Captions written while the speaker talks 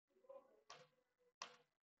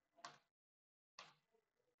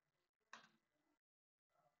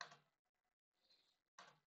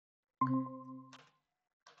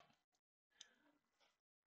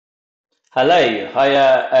Hello,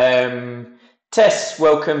 hiya. Tess,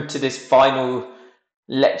 welcome to this final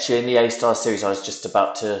lecture in the A Star series. I was just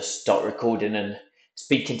about to start recording and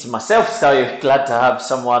speaking to myself, so glad to have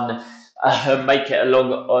someone make it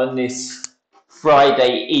along on this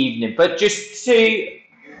Friday evening. But just to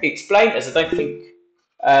explain, as I don't think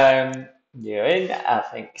you're in,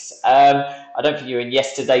 thanks. I don't think you're in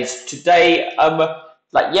yesterday's. Today,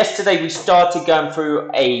 like yesterday, we started going through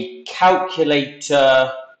a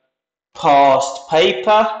calculator past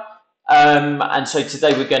paper. And so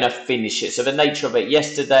today we're going to finish it. So the nature of it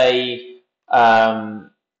yesterday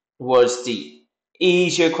was the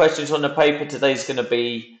easier questions on the paper. Today's going to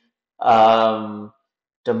be the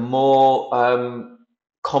more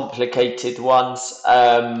complicated ones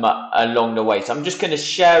along the way. So I'm just going to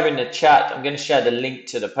share in the chat. I'm going to share the link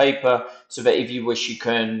to the paper so that if you wish, you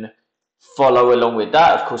can follow along with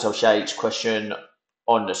that. Of course, I'll share each question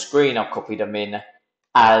on the screen. I'll copy them in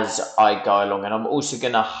as I go along, and I'm also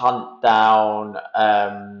going to hunt down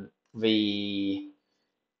the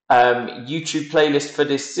YouTube playlist for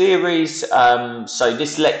this series. So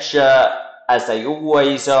this lecture, as they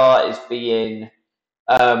always are, is being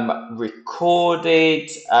recorded.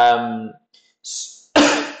 So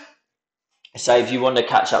if you want to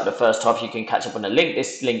catch up the first half, you can catch up on the link.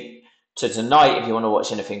 This link to tonight, if you want to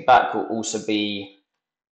watch anything back, will also be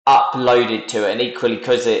uploaded to it. And equally,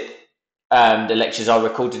 because the lectures are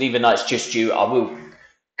recorded, even though it's just you, I will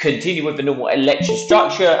continue with the normal lecture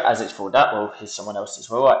structure as it's for that. Well, here's someone else as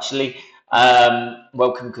well, actually.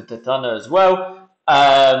 Welcome, Kutatana, as well.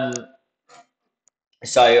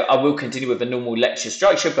 So I will continue with the normal lecture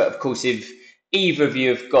structure, but of course, if either of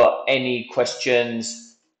you have got any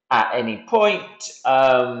questions at any point,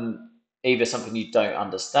 either something you don't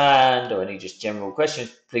understand or any just general questions,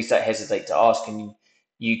 please don't hesitate to ask, and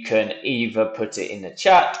you can either put it in the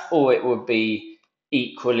chat or it would be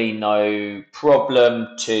equally no problem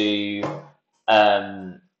put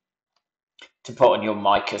on your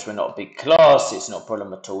mic, because we're not a big class. It's not a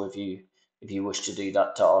problem at all if you wish to do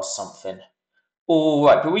that, to ask something. All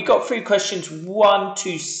right, but we got through questions 1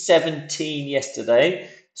 to 17 yesterday.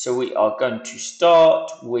 So we are going to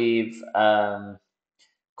start with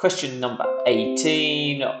question number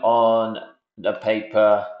 18 on the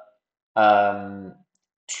paper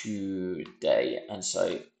today. And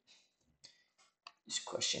so this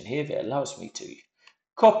question here that allows me to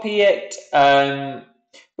copy it.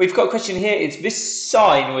 We've got a question here. Is this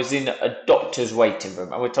sign was in a doctor's waiting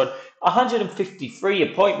room, and we're told 153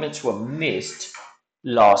 appointments were missed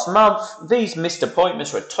last month. These missed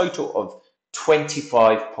appointments were a total of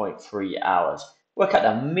 25.3 hours. Work out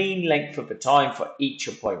the mean length of the time for each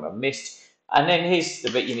appointment missed. And then here's the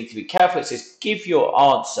bit you need to be careful. It says give your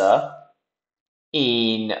answer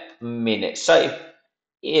in minutes. So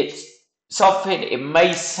it's something, it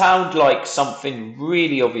may sound like something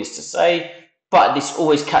really obvious to say, but this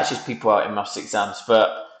always catches people out in maths exams.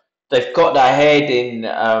 But they've got their head in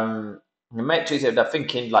the metrics, they're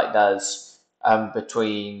thinking like there's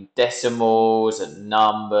between decimals and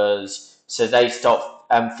numbers, so they start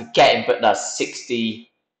forgetting, but that's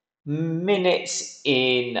 60 minutes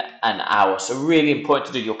in an hour. So really important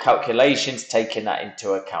to do your calculations, taking that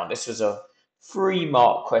into account. This was a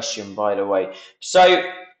 3-mark question, by the way. So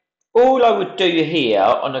all I would do here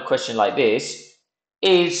on a question like this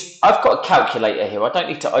is I've got a calculator here. I don't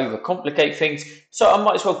need to overcomplicate things, so I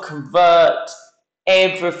might as well convert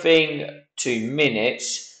everything to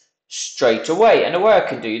minutes straight away. And the way I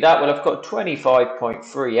can do that, well, I've got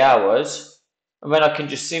 25.3 hours, and then I can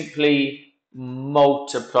just simply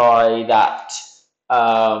multiply that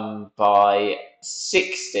by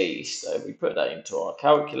 60. So if we put that into our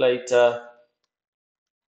calculator,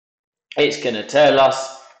 it's going to tell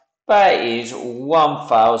us that is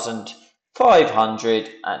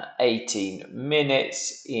 1,518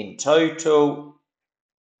 minutes in total.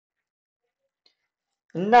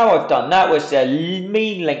 Now I've done that, what's the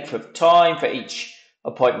mean length of time for each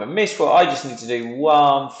appointment missed? Well, I just need to do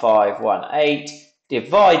 1,518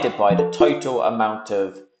 divided by the total amount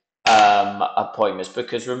of appointments,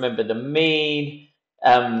 because remember the mean,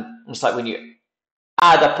 it's like when you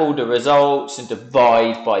add up all the results and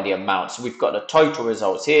divide by the amount. So we've got the total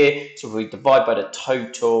results here. So if we divide by the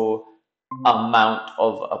total amount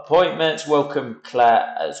of appointments, welcome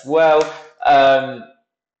Claire as well,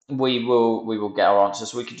 we will get our answer.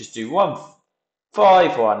 So we can just do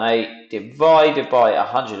 1,518 divided by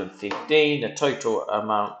 115, the total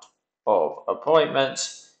amount of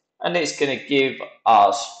appointments, and it's going to give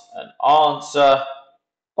us an answer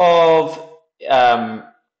of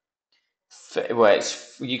where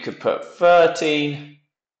you could put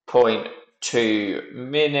 13.2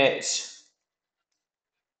 minutes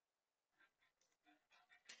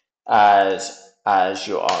as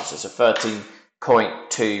your answer. So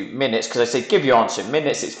 13.2 minutes, because I said give your answer in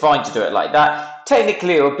minutes. It's fine to do it like that.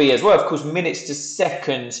 Technically, it would be as well. Of course, minutes to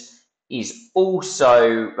seconds is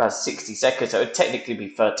also 60 seconds, so it would technically be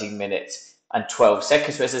 13 minutes and 12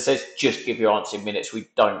 seconds. But as I said, just give your answer in minutes. We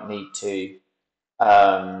don't need to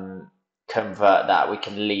convert that. We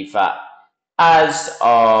can leave that as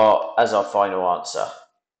our final answer.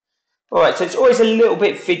 All right, so it's always a little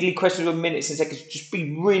bit fiddly questions with minutes and seconds. Just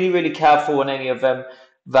be really, really careful on any of them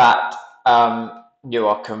that you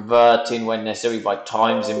are converting when necessary by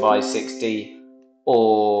timesing by 60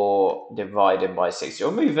 or dividing by 60.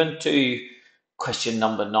 We'll move on to question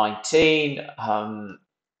number 19. I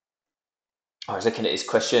was looking at this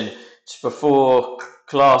question just before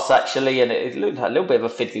class actually, and it looked like a little bit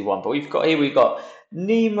of a fiddly one. But we've got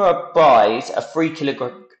Nima buys a 3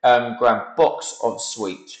 kilogram box of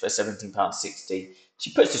sweets for £17.60.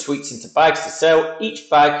 She puts the sweets into bags to sell. Each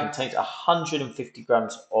bag contains 150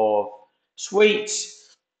 grams of sweets.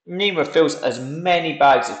 Nima fills as many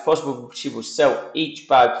bags as possible. She will sell each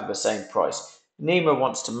bag for the same price. Nima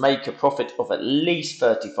wants to make a profit of at least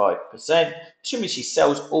 35%. Assuming she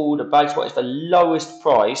sells all the bags, what is the lowest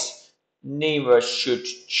price Nima should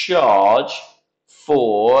charge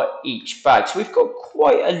for each bag? So we've got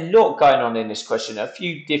quite a lot going on in this question. A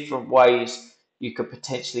few different ways you could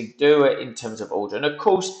potentially do it in terms of order. And of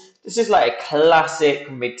course, this is like a classic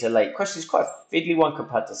mid to late question. It's quite a fiddly one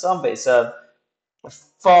compared to some, but it's a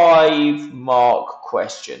 5-mark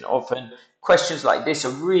question. Often questions like this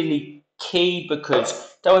are really key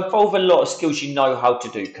because they'll involve a lot of skills you know how to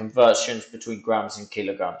do, conversions between grams and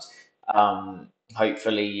kilograms,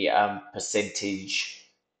 hopefully percentage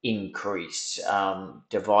increase,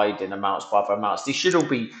 dividing amounts by other amounts. These should all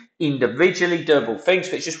be individually doable things,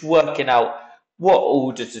 but it's just working out what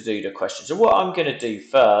order to do the question. So what I'm going to do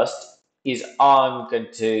first is I'm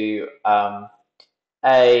going to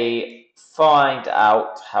find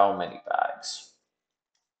out how many bags.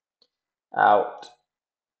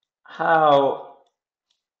 How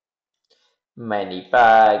many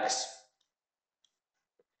bags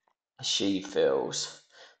she fills.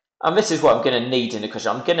 And this is what I'm going to need in the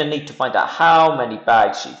question. I'm going to need to find out how many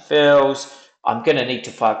bags she fills. I'm going to need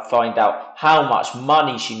to find out how much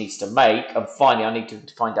money she needs to make. And finally, I need to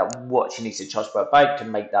find out what she needs to charge per bag to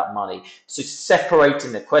make that money. So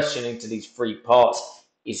separating the question into these 3 parts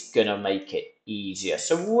is going to make it easier.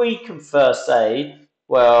 So we can first say,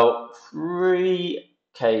 well, 3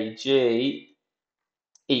 kg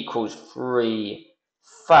equals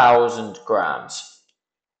 3,000 grams.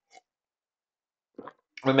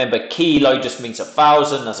 Remember, kilo just means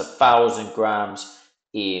 1,000. That's 1,000 grams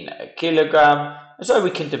in a kilogram. And so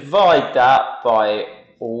we can divide that by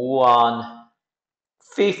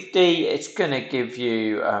 150. It's going to give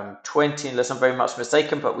you 20, unless I'm very much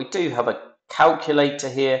mistaken. But we do have a calculator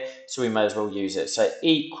here, so we may as well use it. So it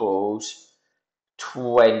equals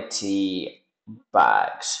 20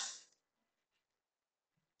 bags.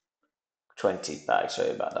 20 bags,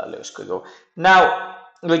 sorry about that little squiggle. Now,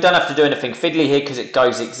 we don't have to do anything fiddly here because it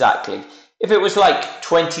goes exactly. If it was like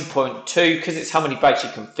 20.2, because it's how many bags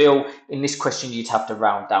you can fill, in this question you'd have to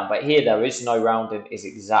round down. But here there is no rounding, it's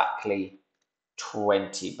exactly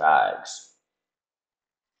 20 bags.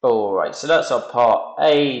 All right, so that's our part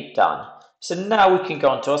A done. So now we can go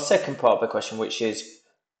on to our second part of the question, which is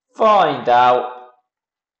find out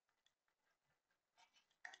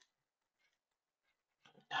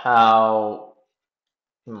how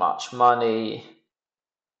much money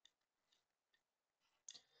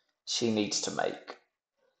she needs to make.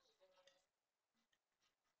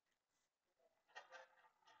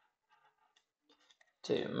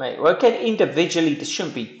 Well, again, individually this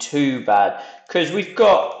shouldn't be too bad because we've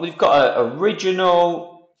got an original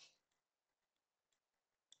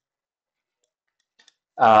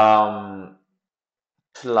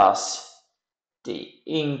plus the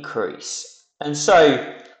increase, and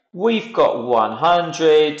so we've got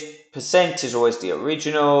 100% is always the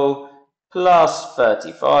original plus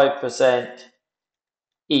 35%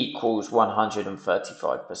 equals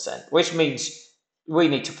 135%, which means we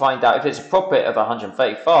need to find out if it's a profit of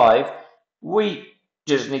 135. We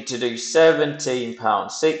just need to do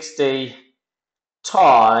 £17.60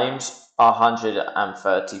 times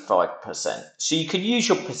 135%. So you can use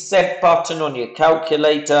your percent button on your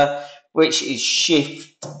calculator, which is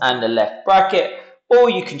shift and the left bracket, or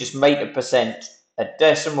you can just make the percent a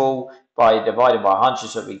decimal by dividing by 100,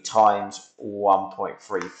 so it'll be times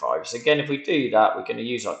 1.35. So again, if we do that, we're going to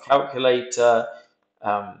use our calculator.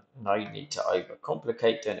 No need to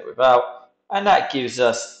overcomplicate doing it without. And that gives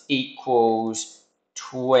us equals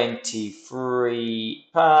 £23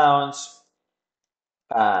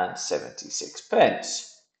 and 76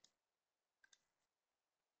 pence.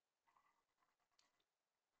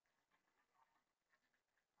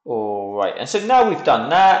 All right, and so now we've done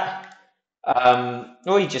that,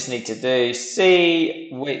 all you just need to do, C,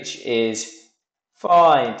 which is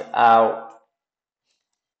find out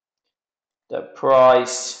the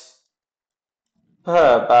price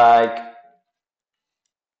per bag.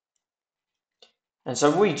 And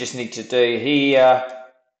so we just need to do here,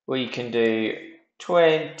 we can do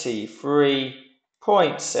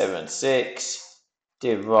 23.76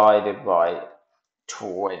 divided by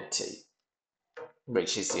 20,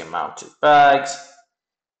 which is the amount of bags.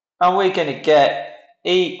 And we're going to get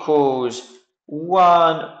equals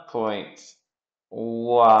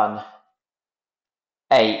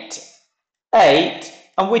 1.18.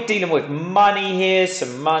 And we're dealing with money here, so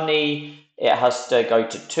money, it has to go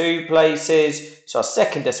to two places. So our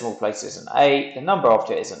second decimal place is an 8, the number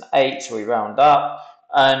after it is an 8, so we round up.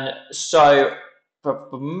 And so the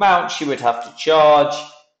amount she would have to charge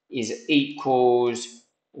is equals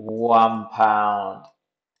 £1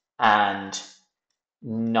 and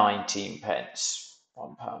 19 pence.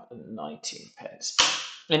 £1 and 19 pence.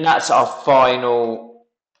 And that's our final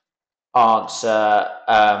answer.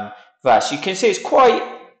 Vas. You can see it's quite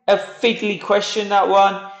a fiddly question, that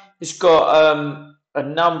one. It's got a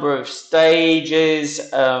number of stages.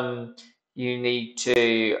 You need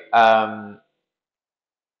to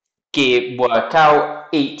work out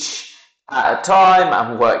each at a time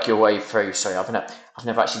and work your way through. Sorry, I've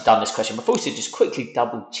never actually done this question before, so just quickly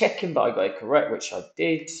double checking that I got it correct, which I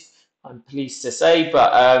did. I'm pleased to say,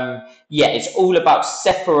 but yeah, it's all about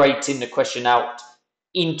separating the question out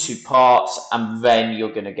into parts, and then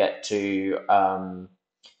you're going to get to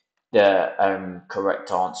the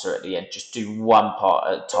correct answer at the end. Just do one part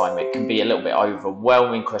at a time. It can be a little bit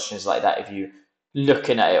overwhelming, questions like that, if you're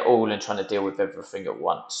looking at it all and trying to deal with everything at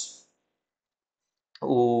once.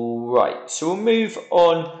 All right, so we'll move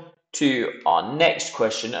on to our next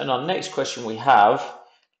question, and our next question we have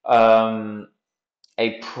a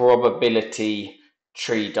probability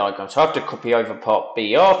tree diagram. So I have to copy over part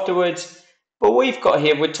B afterwards. But we've got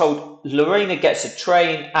here, we're told Lorena gets a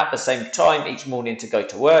train at the same time each morning to go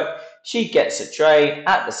to work. She gets a train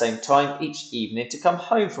at the same time each evening to come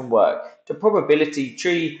home from work. The probability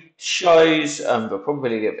tree shows the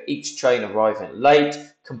probability of each train arriving late.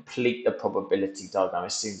 Complete the probability diagram.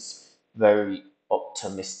 It seems very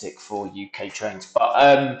optimistic for UK trains.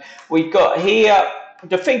 But we've got here,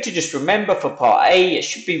 the thing to just remember for part A, it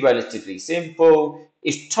should be relatively simple,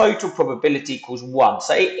 is total probability equals 1.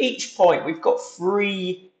 So at each point, we've got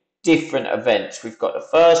 3 different events. We've got the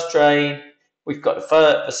first train, we've got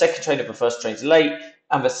the second train of the first train is late,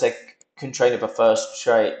 and the second train of the first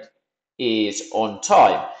train is on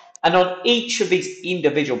time. And on each of these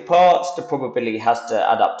individual parts, the probability has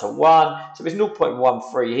to add up to 1. So if it's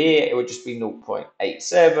 0.13 here, it would just be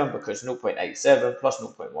 0.87, because 0.87 plus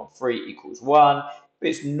 0.13 equals 1. If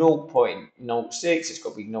it's 0.06, it's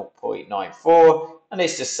got to be 0.94, and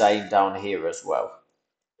it's the same down here as well.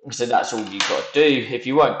 So that's all you've got to do. If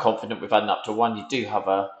you weren't confident with adding up to 1, you do have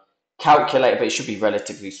a calculator, but it should be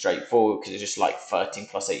relatively straightforward, because it's just like 13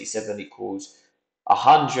 plus 87 equals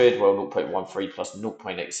 100. Well, 0.13 plus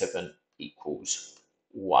 0.87 equals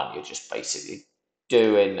 1. You're just basically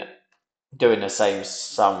doing the same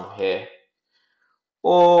sum here.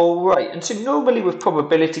 All right, and so normally with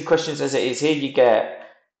probability questions as it is here, you get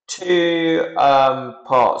 2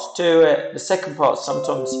 parts to it. The second part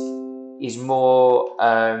sometimes is more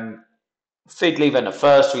fiddly than the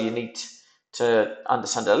first, where you need to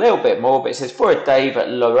understand a little bit more. But it says, for a day that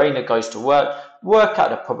Lorena goes to work out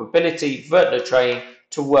the probability that the train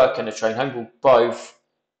to work and the train home will both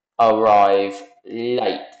arrive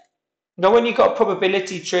late. Now, when you've got a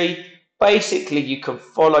probability tree, basically you can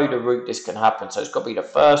follow the route this can happen. So it's got to be the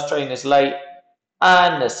first train is late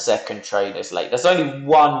and the second train is late. There's only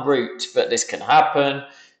one route that this can happen,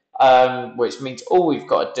 which means all we've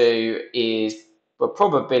got to do is the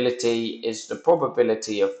probability is the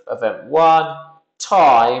probability of event 1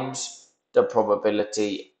 times the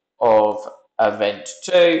probability of event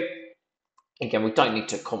 2. Again, we don't need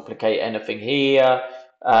to complicate anything here,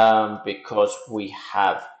 because we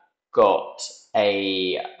have got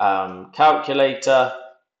a calculator,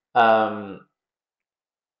 and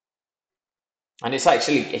it's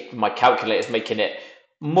actually, my calculator is making it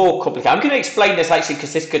more complicated. I'm going to explain this actually,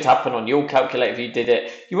 because this could happen on your calculator if you did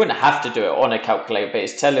it. You wouldn't have to do it on a calculator, but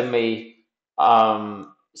it's telling me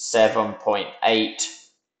 7.8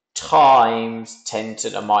 times 10 to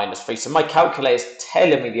the minus 3. So my calculator is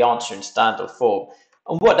telling me the answer in standard form.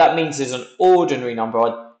 And what that means is an ordinary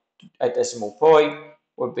number, a decimal point,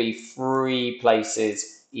 would be 3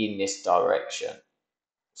 places in this direction.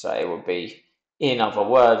 So it would be, in other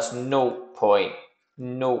words,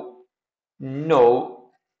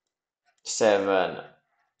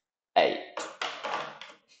 0.0078.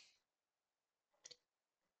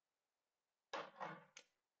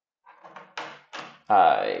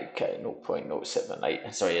 Okay,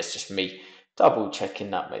 0.078. Sorry, it's just me double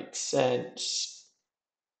checking that makes sense.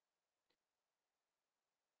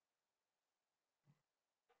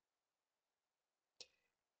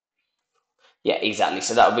 Yeah, exactly.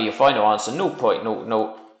 So that would be your final answer,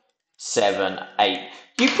 0.0078.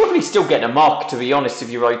 You probably still get a mark, to be honest,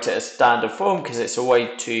 if you wrote it as standard form, because it's a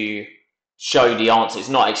way to show the answer. It's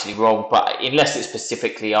not actually wrong, but unless it's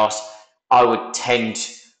specifically asked, I would tend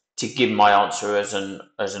to give my answer as an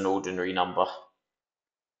ordinary number.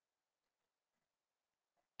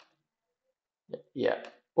 Yeah.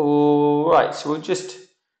 All right. So we'll just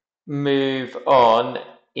move on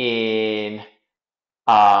in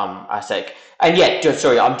a sec. And yeah,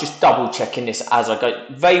 sorry, I'm just double checking this as I go.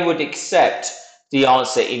 They would accept the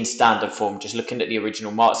answer in standard form, just looking at the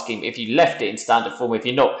original mark scheme. If you left it in standard form, if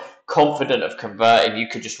you're not confident of converting, you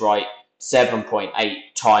could just write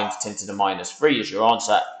 7.8 times 10 to the minus 3 as your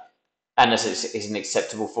answer. And as it's an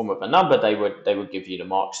acceptable form of a number, they would give you the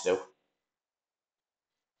mark still.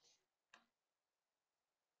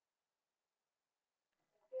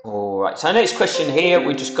 All right, so next question here,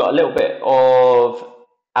 we just got a little bit of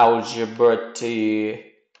algebra to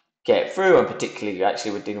get through, and particularly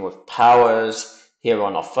actually we're dealing with powers here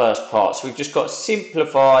on our first part. So we've just got to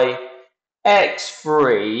simplify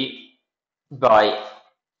x3 by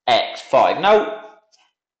x5. Now,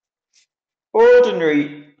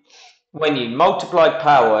 ordinary, when you multiply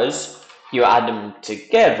powers, you add them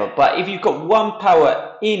together, but if you've got one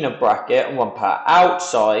power in a bracket and one power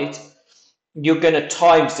outside, you're going to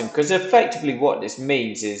times them, because effectively what this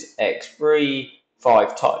means is x3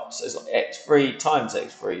 5 times. So it's like x3 times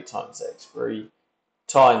x3 times x3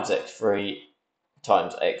 times x3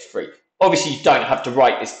 times x3. Obviously, you don't have to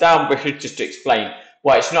write this down, but just to explain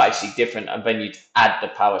why it's not actually different, and then you'd add the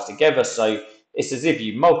powers together. So it's as if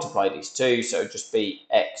you multiply these two, so it would just be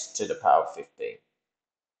x to the power of 15.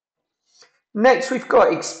 Next, we've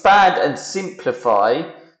got expand and simplify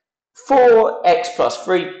 4x plus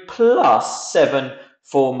 3 plus 7,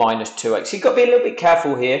 4 minus 2x. So you've got to be a little bit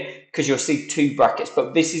careful here because you'll see two brackets,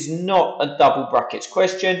 but this is not a double brackets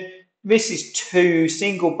question. This is two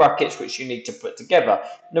single brackets which you need to put together.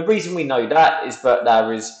 And the reason we know that is that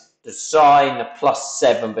there is the sign, the plus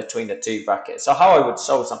 7 between the two brackets. So how I would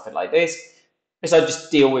solve something like this is I just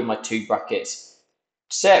deal with my two brackets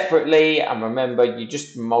separately, and remember, you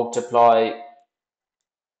just multiply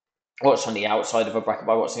what's on the outside of a bracket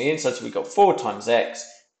by what's on the inside. So we've got 4 times x,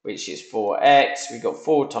 which is 4x. We've got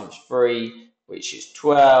 4 times 3, which is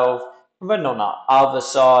 12. And then on our other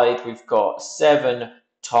side, we've got 7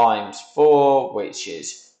 times 4, which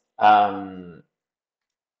is, here,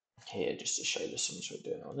 just to show the sums we're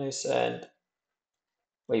doing on this end,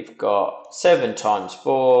 we've got 7 times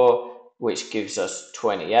 4, which gives us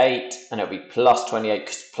 28, and it'll be plus 28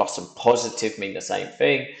 because plus and positive mean the same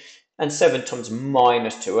thing. And 7 times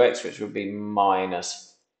minus 2x, which would be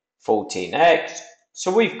minus 14x.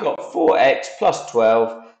 So we've got 4x plus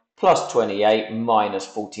 12 plus 28 minus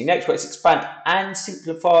 14x. Let's expand and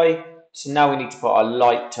simplify. So now we need to put our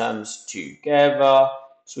like terms together.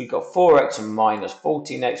 So we've got 4x and minus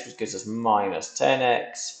 14x, which gives us minus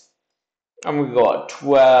 10x. And we've got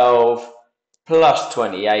 12 plus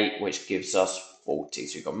 28, which gives us 40.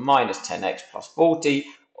 So we've got minus 10x plus 40.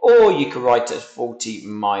 Or you could write it as 40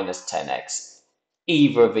 minus 10x.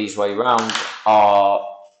 Either of these way around are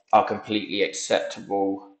completely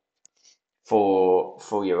acceptable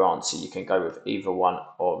for your answer. You can go with either one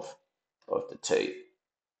of the two.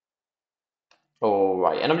 All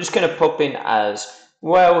right, and I'm just going to pop in as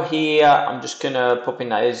well here. I'm just going to pop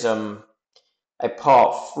in as a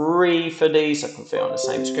part 3 for these. I can fit on the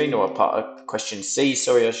same screen, or a part of question C,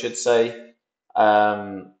 sorry, I should say.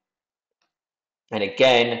 And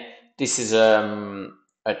again, this is a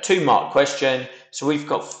 2-mark question. So we've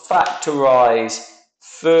got factorize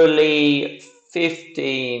fully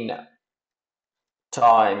 15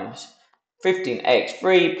 times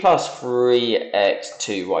 15x3 plus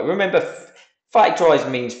 3x2y. Remember, factorize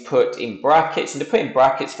means put in brackets, and to put in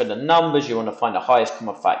brackets for the numbers, you want to find the highest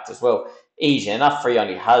common factor as well. Easy enough. 3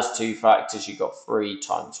 only has 2 factors. You've got 3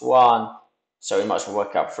 times 1. So we might as well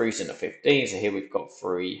work out 3's in the 15. So here we've got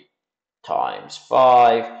 3 times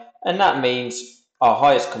 5. And that means our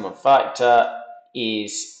highest common factor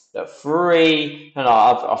is the 3. And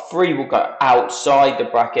our 3 will go outside the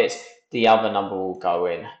brackets. The other number will go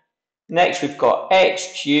in. Next, we've got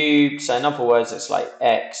x cubed. So in other words, it's like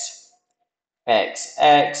x,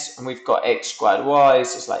 and we've got x squared y.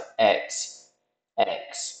 So it's like x,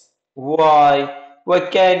 y. Well,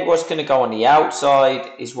 again, what's going to go on the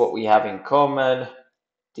outside is what we have in common,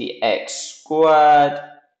 the x squared,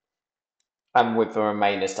 and with the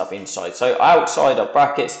remainder stuff inside. So outside our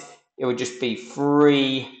brackets, it would just be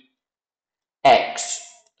 3x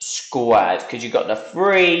squared, because you've got the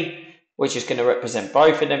 3, which is going to represent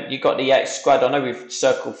both of them. You've got the x squared. I know we've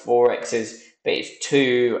circled 4 x's, but it's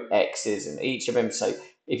 2 x's in each of them. So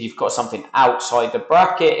if you've got something outside the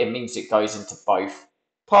bracket, it means it goes into both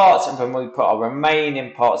parts. And then we put our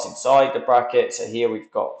remaining parts inside the bracket. So here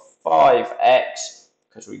we've got 5x,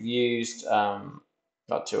 because we've used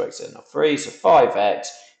not 2x and not 3, so 5x.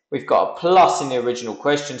 We've got a plus in the original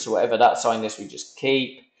question, so whatever that sign is, we just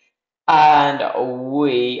keep. And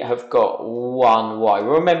we have got 1y.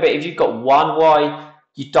 Remember, if you've got 1y,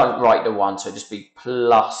 you don't write the 1, so it'll just be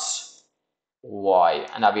plus y.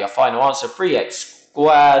 And that'll be our final answer, 3x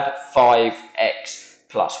squared, 5x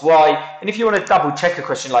plus y. And if you want to double check a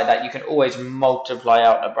question like that, you can always multiply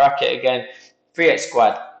out the bracket again. 3x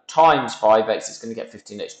squared times 5x is going to get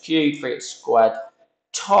 15x cubed. 3x squared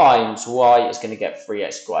times y is going to get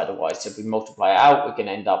 3x squared y. So if we multiply it out, we're going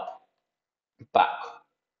to end up back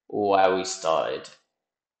where we started.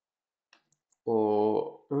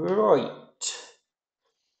 All right.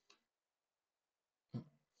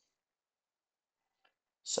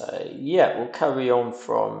 So yeah, we'll carry on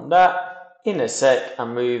from that in a sec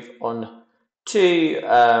and move on to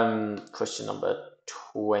question number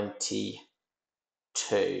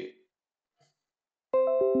 22.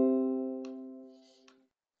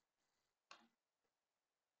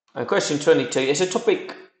 And question 22 is a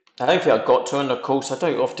topic I don't think I got to on the course. I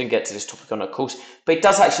don't often get to this topic on the course, but it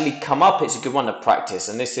does actually come up. It's a good one to practice,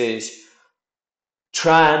 and this is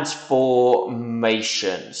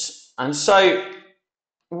transformations. And so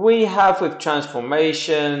we have with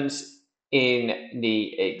transformations in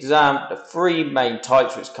the exam the 3 main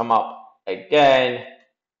types which come up again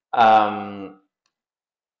and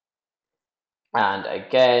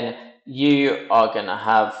again. You are going to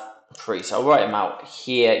have 3, so I'll write them out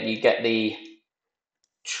here. You get the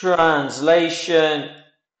translation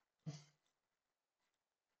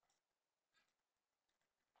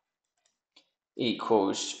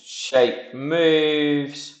equals shape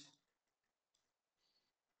moves,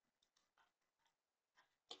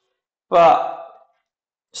 but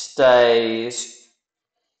stays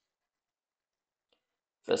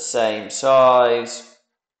the same size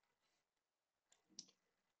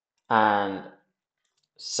and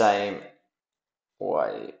same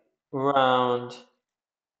way round.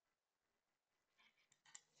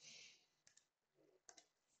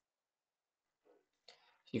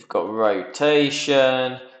 You've got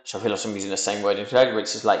rotation, which I feel like I'm using the same word instead,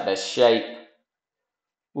 which is like the shape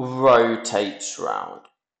rotates round.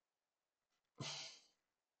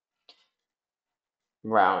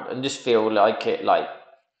 And just feel like it, like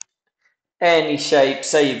any shape.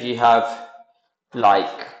 Say if you have,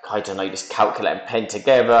 like, I don't know, just calculate and pen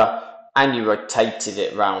together and you rotated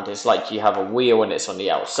it round. It's like you have a wheel and it's on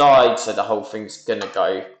the outside, so the whole thing's going to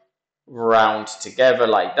go round together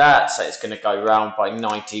like that. So it's going to go round by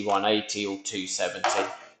 90, 180 or 270.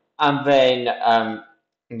 And then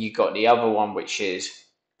you got the other one, which is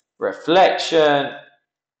reflection.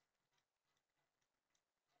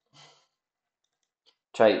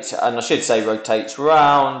 And I should say rotates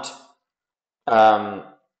round.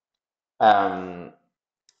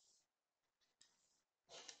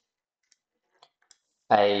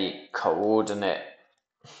 A coordinate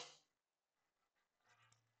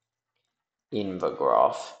in the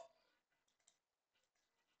graph.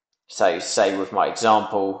 So say with my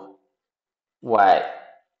example where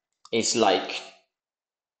it's like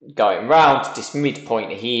going round, this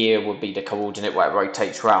midpoint here would be the coordinate where it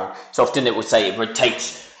rotates round. So often it will say it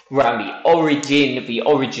rotates around the origin. The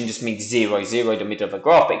origin just means 0, 0, the middle of the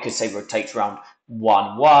graph. But it could say rotates around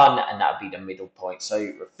 1, 1, and that would be the middle point. So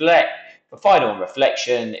reflect. The final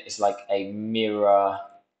reflection is like a mirror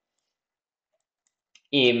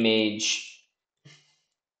image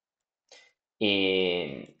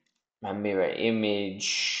in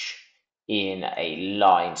a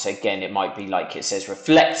line. So again, it might be like it says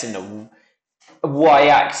reflects in the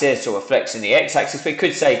y-axis or reflects in the x-axis, but it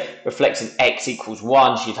could say reflects in x equals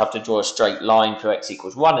 1, so you'd have to draw a straight line for x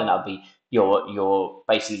equals 1, and that'll be your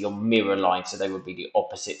basically your mirror line, so they would be the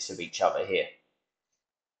opposites of each other here.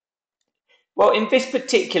 Well, in this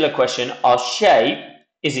particular question, our shape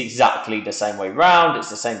is exactly the same way round, it's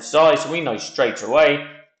the same size, so we know straight away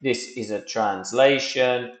this is a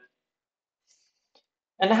translation.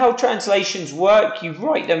 And how translations work, you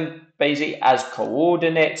write them basically as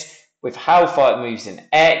coordinates with how far it moves in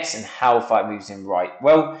x and how far it moves in right.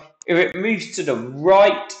 Well, if it moves to the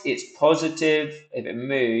right, it's positive. If it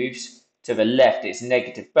moves to the left, it's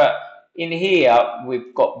negative. But in here,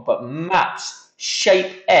 we've got but maps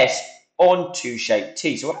shape S onto shape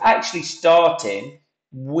T. So we're actually starting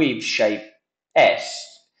with shape S.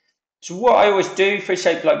 So what I always do for a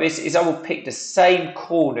shape like this is I will pick the same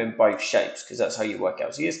corner in both shapes because that's how you work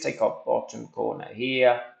out. So let's take our bottom corner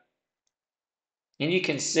here. And you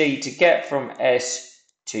can see to get from S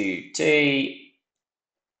to T,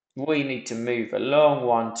 we need to move along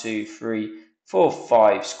 1, 2, 3, 4,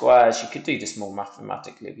 5 squares. You could do this more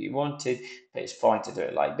mathematically if you wanted, but it's fine to do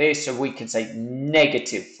it like this. So we can say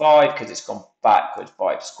 -5 because it's gone backwards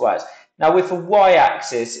 5 squares. Now with a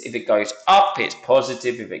y-axis, if it goes up, it's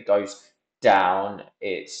positive. If it goes down,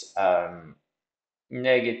 it's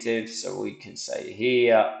negative. So we can say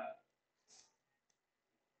here,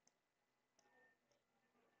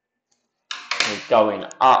 we're going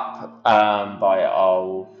up by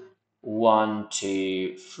our 1,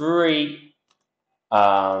 2, 3,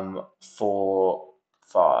 4,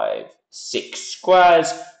 5, 6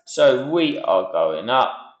 squares. So we are going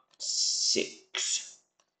up 6.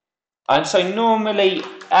 And so normally,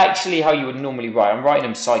 actually how you would normally write, I'm writing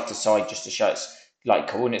them side to side just to show it's like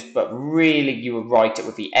coordinates, but really you would write it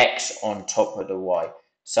with the x on top of the y.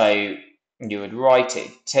 So you would write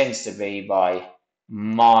it tends to be by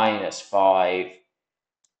 -5,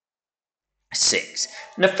 6.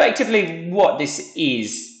 And effectively what this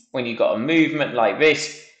is when you've got a movement like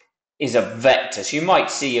this is a vector. So you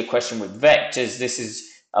might see a question with vectors. This is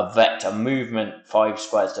a vector movement, 5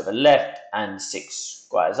 squares to the left and 6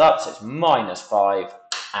 squares up. So it's -5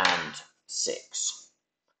 and 6.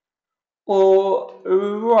 All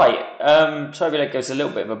right. So that goes a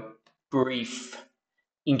little bit of a brief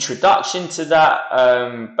introduction to that,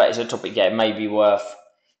 but it's a topic, yeah, maybe worth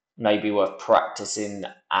practicing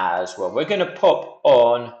as well. We're going to pop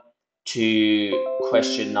on to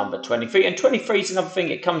question number 23, and 23 is another thing,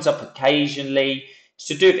 it comes up occasionally. It's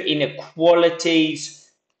to do with inequalities.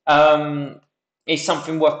 It's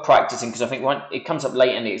something worth practicing because I think when it comes up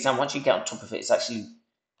late in the exam, once you get on top of it, it's actually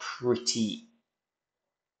pretty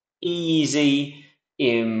easy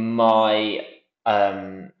in my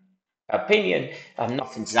opinion.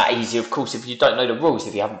 Nothing's that easy, of course, if you don't know the rules,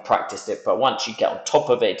 if you haven't practiced it, but once you get on top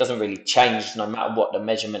of it, it doesn't really change no matter what the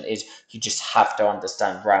measurement is. You just have to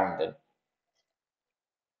understand rounding.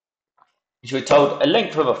 So we're told a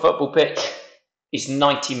length of a football pitch is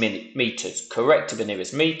 90 meters, correct to the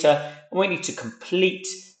nearest meter, and we need to complete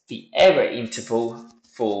the error interval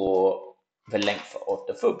for the length of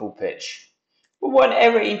the football pitch. Well, what an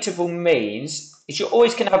error interval means is you're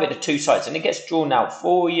always going to have it at two sides, and it gets drawn out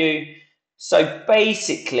for you. So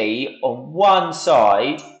basically, on one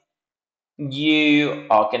side, you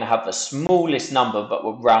are going to have the smallest number, but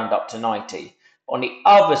will round up to 90. On the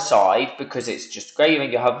other side, because it's just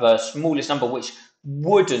gradient, you have the smallest number, which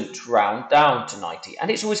wouldn't round down to 90.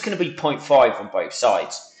 And it's always going to be 0.5 on both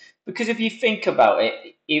sides. Because if you think about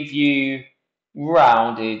it, if you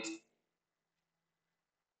rounded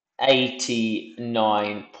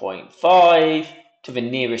 89.5 to the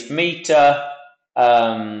nearest meter,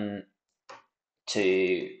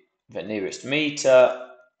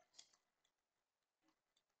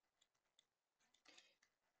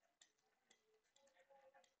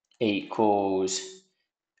 equals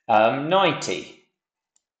 90.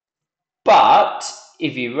 But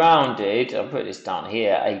if you rounded, I'll put this down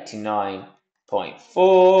here,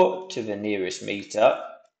 89.4 to the nearest meter,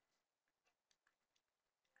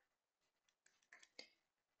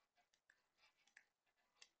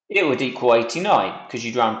 it would equal 89 because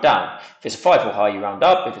you'd round down. If it's a 5 or high, you round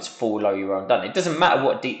up. If it's a 4 low, you round down. It doesn't matter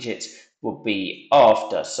what digits will be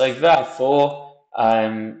after. So therefore,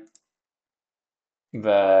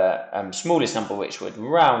 the smallest number which would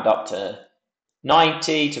round up to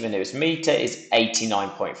 90 to the nearest meter is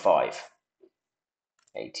 89.5.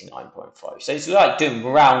 89.5. So it's like doing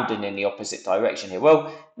rounding in the opposite direction here.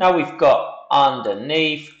 Well, now we've got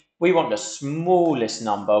underneath, we want the smallest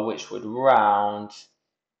number which would round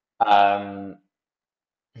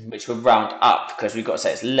up because we've got to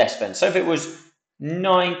say it's less than. So if it was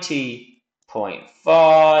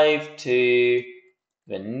 90.5 to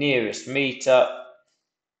the nearest meter,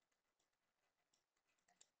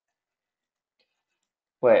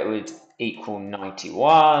 where it would equal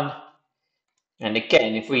 91. And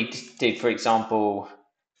again, if we did, for example,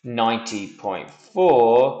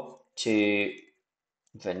 90.4 to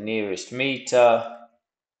the nearest meter,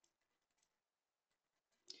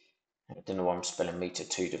 I don't know why I'm spelling meter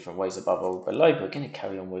two different ways, above or below, but we're going to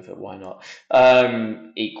carry on with it. Why not?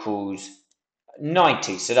 Equals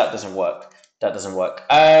 90. So that doesn't work. That doesn't work.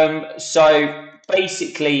 So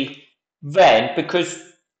basically, then, because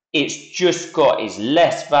it's just got is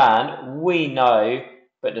less than, we know,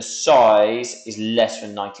 but the size is less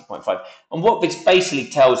than 90.5. And what this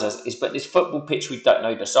basically tells us is, but this football pitch we don't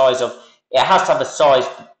know the size of, it has to have a size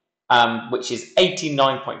which is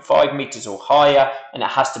 89.5 meters or higher, and it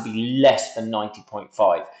has to be less than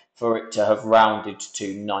 90.5 for it to have rounded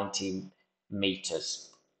to 90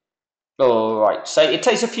 meters. All right, so it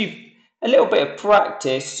takes a little bit of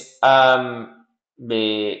practice to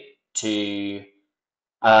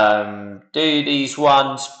do these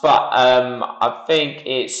ones, but I think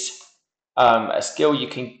it's a skill you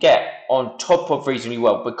can get on top of reasonably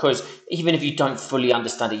well, because even if you don't fully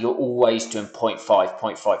understand it, you're always doing 0.5,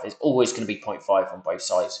 0.5. There's always going to be 0.5 on both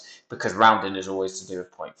sides, because rounding is always to do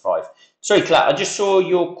with 0.5. Sorry, Claire, I just saw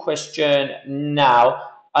your question now.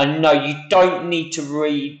 I know you don't need to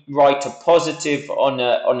write a positive on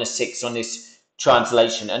a 6 on this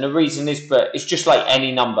translation, and the reason is, but it's just like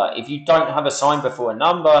any number. If you don't have a sign before a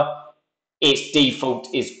number, its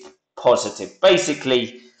default is positive.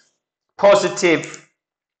 Basically, positive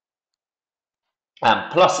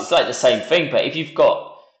and plus, it's like the same thing. But if you've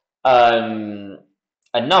got a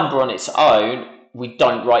number on its own, we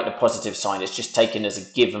don't write the positive sign. It's just taken as a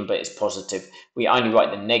given, but it's positive. We only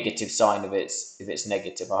write the negative sign if it's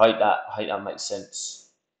negative. I hope that makes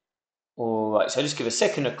sense. All right, so just give a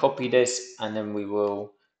second to copy this, and then we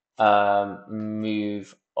will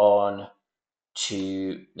move on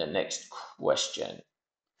to the next question.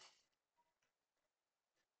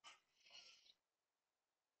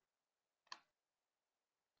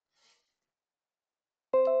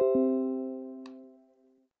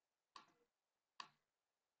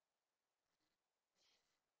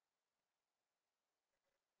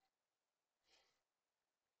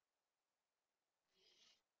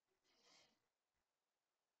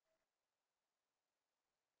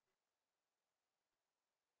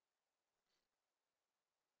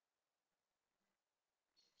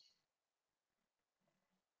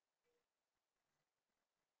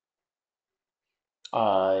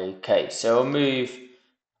 Okay, so I'll move.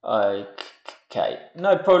 Okay,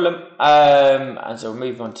 no problem. And so we'll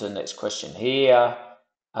move on to the next question here.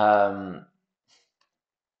 Um,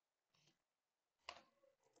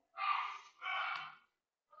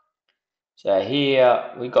 so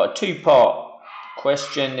here we got a two-part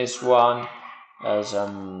question. This one as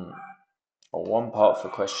one part for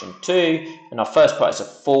question 2, and our first part is a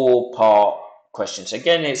 4-part question. So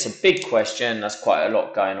again, it's a big question. That's quite a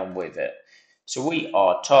lot going on with it. So we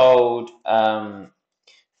are told.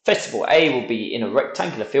 Festival A will be in a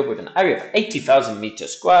rectangular field with an area of 80,000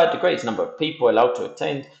 meters squared. The greatest number of people allowed to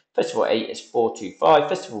attend. Festival A is 425.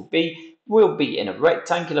 Festival B will be in a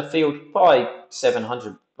rectangular field by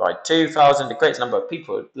 700 by 2,000. The greatest number of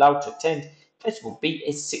people allowed to attend. Festival B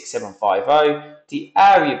is 6750. The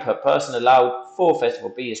area per person allowed for Festival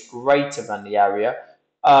B is greater than the area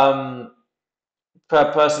per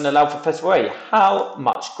person allowed for Festival A. How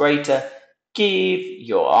much greater? Give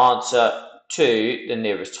your answer to the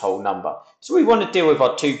nearest whole number. So we want to deal with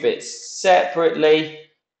our two bits separately.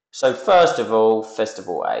 So first of all,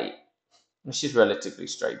 Festival A, which is relatively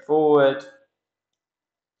straightforward.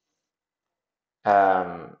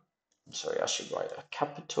 Sorry, I should write a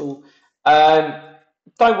capital. Don't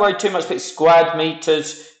worry too much about squared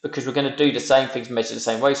meters, because we're going to do the same things measured the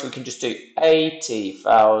same way. So we can just do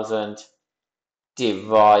 80,000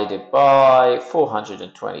 divided by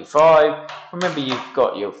 425. Remember, you've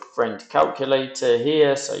got your friend calculator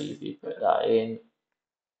here, so if you put that in,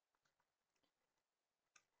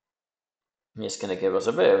 it's going to give us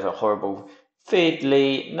a bit of a horrible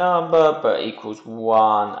fiddly number, but equals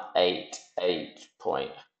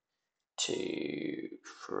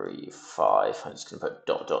 188.235. I'm just going to put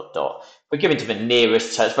dot dot dot. We're given to the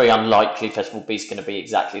nearest, so it's very unlikely Festival B is going to be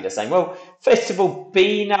exactly the same. Well, Festival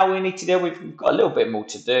B now we need to deal with. We've got a little bit more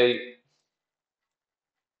to do.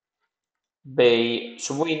 B.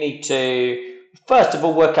 So we need to, first of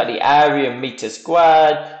all, work out the area meters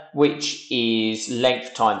squared, which is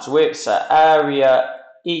length times width. So area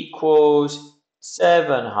equals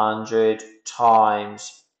 700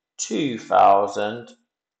 times 2,000,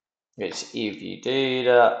 which if you do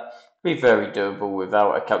that, be very doable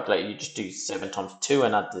without a calculator. You just do 7 times 2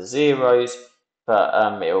 and add the zeros, but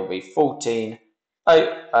it will be 14,000,000,000.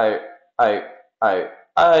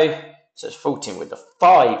 So it's 14 with the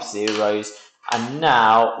 5 zeros, and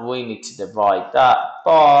now we need to divide that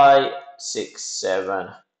by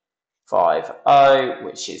 6750,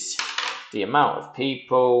 which is the amount of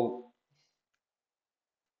people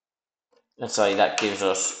And so that gives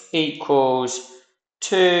us equals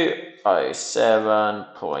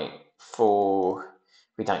 207.4.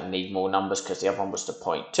 We don't need more numbers because the other one was the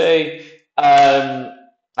 0.2.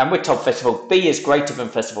 And we're told festival B is greater than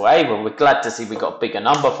festival A. Well, we're glad to see we got a bigger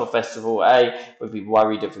number for festival A. We'd be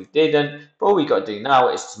worried if we didn't. But all we got to do now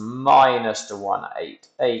is minus the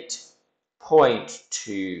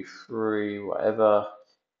 188.23, whatever.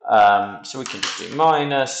 So we can just do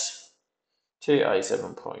minus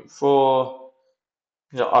 207.4.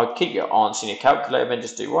 So I'll keep your answer in your calculator and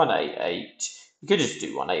just do 188. You could just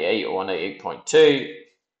do 188 or 188.2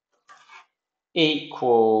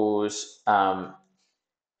 equals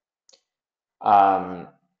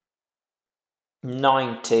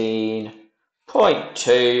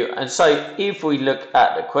 19.2. And so if we look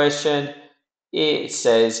at the question, it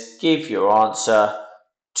says give your answer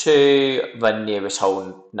to the nearest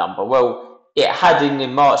whole number. Well, it had in the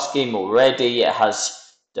mark scheme already, it has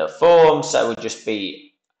the form, so it would just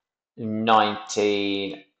be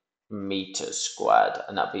 19 meters squared,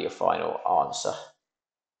 and that'd be your final answer.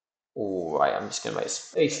 All right, I'm just going to make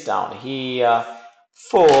space down here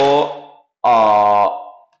for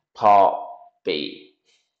our part B.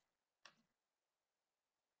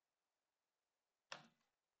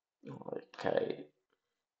 Okay.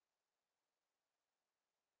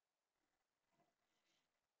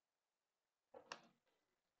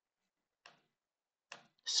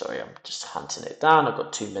 Sorry, I'm just hunting it down. I've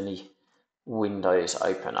got too many windows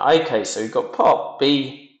open. Okay, so we've got part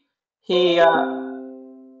B here.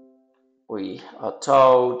 We are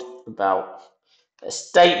told about a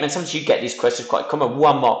statement. Sometimes you get these questions quite common.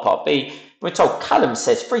 1 mark part B. We're told Callum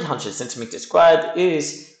says 300 centimeters squared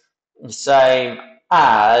is the same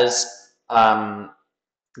as 3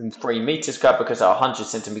 meters squared because there are 100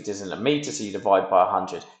 centimeters in a meter, so you divide by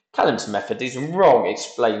 100. Callum's method is wrong.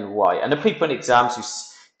 Explain why. And the people in exams who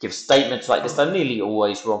give statements like this, they're nearly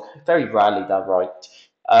always wrong. Very rarely they're right.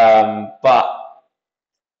 But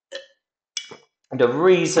the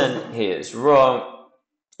reason he is wrong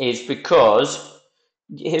is because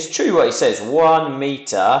it's true what he says, 1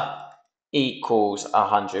 meter equals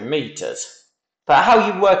 100 meters. But how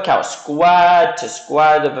you work out squared to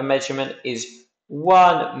squared of a measurement is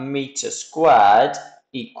 1 meter squared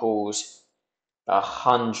equals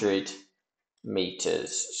 100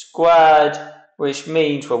 meters squared, which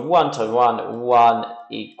means for 1 to 1, 1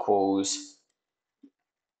 equals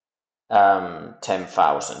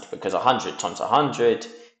 10,000, because 100 times 100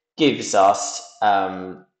 gives us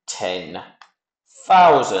 10,000.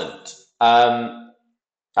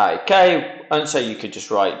 Okay, and so you could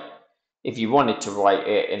just write, if you wanted to write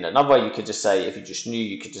it in another way, you could just say, if you just knew,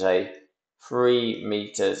 you could say 3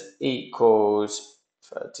 meters equals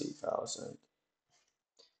 30,000.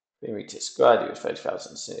 3 meters squared equals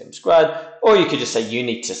 30,000 centimeters squared, or you could just say you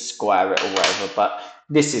need to square it or whatever, but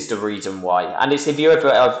this is the reason why. And it's if you're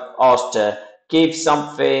ever asked to give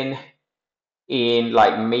something in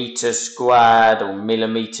like meters squared or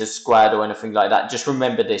millimeters squared or anything like that, just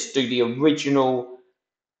remember this, do the original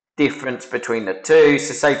difference between the two.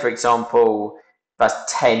 So say for example, that's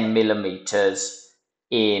 10 millimeters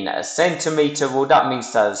in a centimeter. Well, that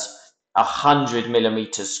means there's 100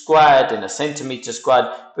 millimeters squared in a centimeter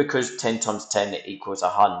squared, because 10 times 10 equals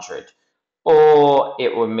 100. Or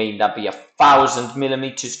it would mean that'd be 1,000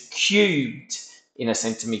 millimeters cubed in a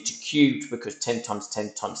centimeter cubed, because 10 times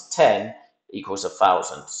 10 times 10 equals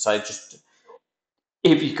 1,000. So just,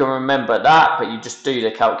 if you can remember that, but you just do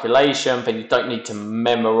the calculation, but you don't need to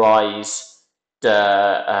memorize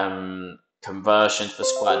the conversions for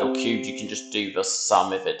squared or cubed. You can just do the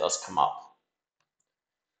sum if it does come up.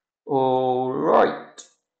 All right,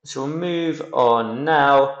 so we'll move on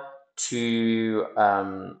now to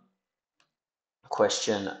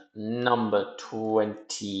question number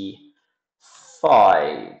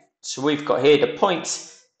 25. So we've got here the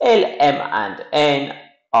points L, M, and N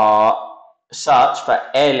are such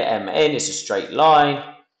that L, M, N is a straight line.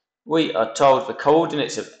 We are told the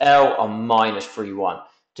coordinates of L are minus 3, 1.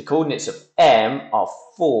 The coordinates of M are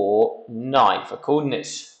 4, 9. For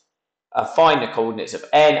coordinates, find the coordinates of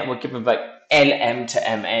N, and we're given that LM to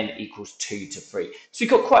MN equals 2 to 3. So we've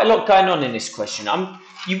got quite a lot going on in this question.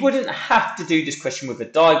 You wouldn't have to do this question with a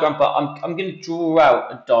diagram, but I'm going to draw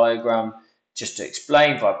out a diagram just to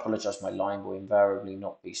explain, but I apologise, my line will invariably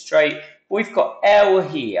not be straight. We've got L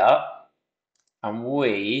here, and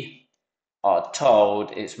we are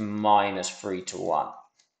told it's minus 3 to 1.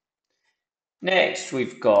 Next,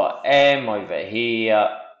 we've got M over here,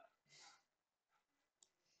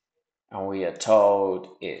 and we are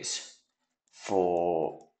told it's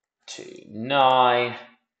 4 to 9.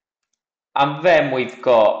 And then we've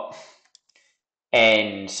got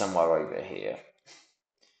n somewhere over here.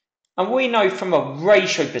 And we know from a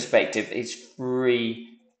ratio perspective, it's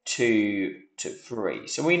 3 to 3.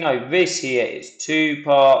 So we know this here is 2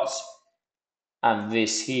 parts, and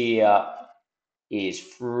this here is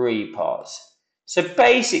 3 parts. So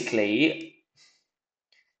basically,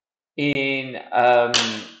 in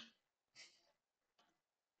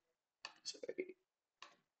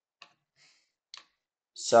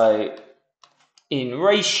in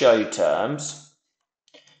ratio terms,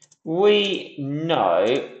 we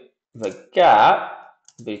know the gap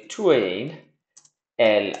between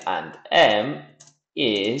L and M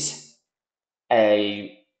is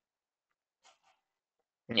 2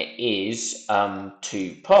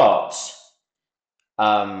 parts,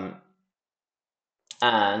 and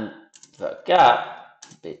the gap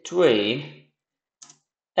between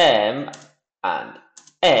M and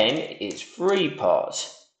N is 3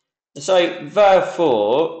 parts. So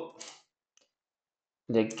therefore,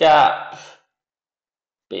 the gap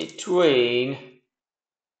between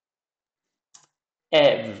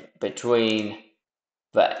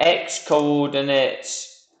the x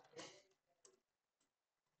coordinates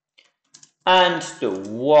and the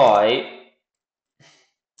y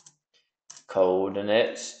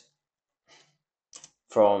coordinates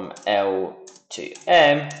from L to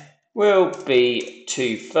M will be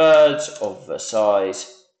 2/3 of the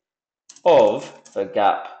size of the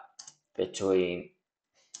gap between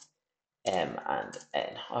M and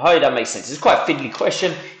N. I hope that makes sense. It's quite a fiddly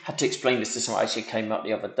question. I had to explain this to someone. Actually came up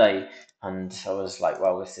the other day, and I was like,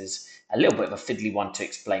 well, this is a little bit of a fiddly one to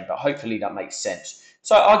explain, but hopefully that makes sense.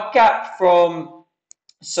 So our gap from,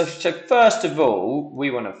 so first of all,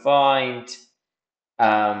 we want to find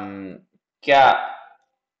gap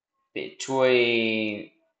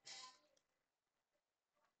between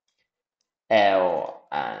L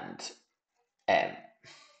and M.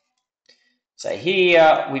 So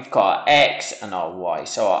here we've got our x and our y.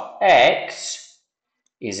 So our x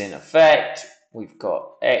is in effect, we've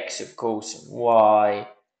got x of course and y,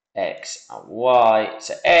 x and y.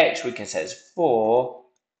 So x we can say is 4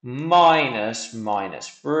 minus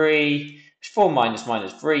 3. 4 minus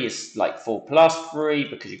 3 is like 4 plus 3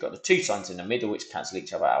 because you've got the 2 signs in the middle which cancel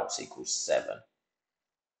each other out, so equals 7.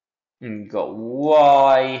 And you've got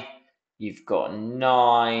y, you've got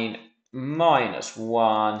 9 minus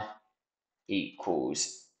 1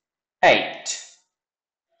 equals 8.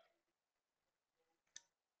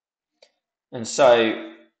 And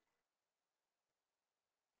so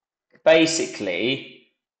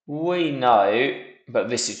basically we know, but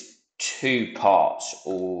this is 2 parts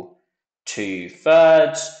or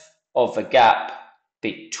 2/3 of the gap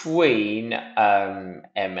between M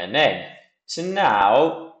and N. So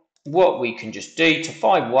now what we can just do to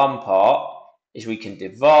find one part is we can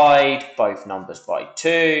divide both numbers by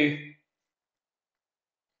 2.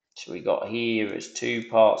 So we got here as 2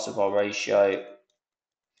 parts of our ratio.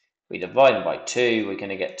 We divide them by 2, we're going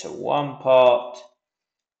to get to 1 part.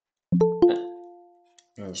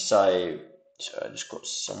 And so I just got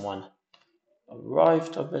someone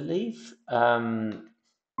arrived, I believe.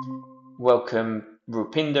 Welcome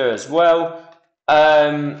Rupinder as well.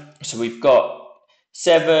 So we've got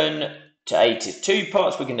 7 to 8 is 2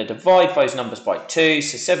 parts. We're going to divide those numbers by 2.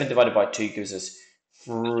 So 7 divided by 2 gives us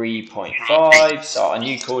 3.5. So our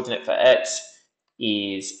new coordinate for x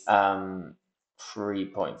is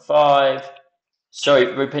 3.5. Sorry,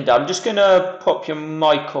 Rupinder, I'm just going to pop your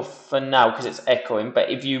mic off for now because it's echoing. But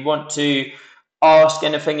if you want to ask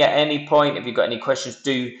anything at any point, if you've got any questions,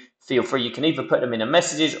 do feel free. You can either put them in the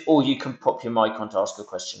messages or you can pop your mic on to ask a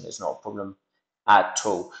question. It's not a problem at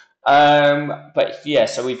all. But yeah,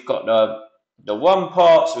 so we've got the 1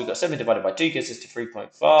 part. So we've got 7 divided by 2 gives us to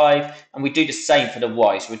 3.5. And we do the same for the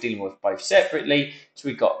y. So we're dealing with both separately. So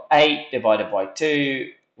we've got 8 divided by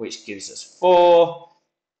 2, which gives us 4.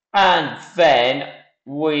 And then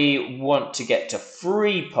we want to get to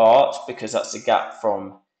 3 parts because that's the gap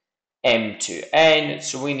from M to N.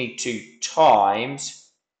 So we need 2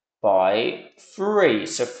 times by 3.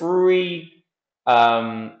 So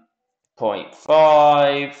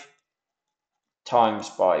 3.5 times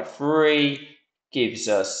by 3 gives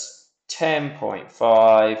us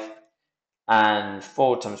 10.5. And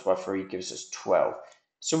 4 times by 3 gives us 12.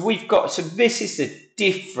 So we've got, so this is the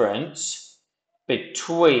difference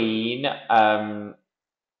between M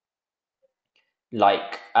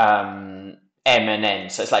and N.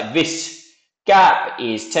 So it's like this gap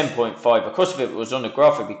is 10.5 across. If it was on a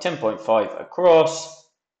graph, it would be 10.5 across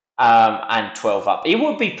and 12 up. It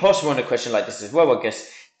would be possible in a question like this as well, I guess,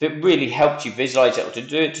 if it really helped you visualize it or to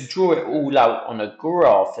do it, to draw it all out on a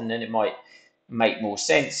graph, and then it might make more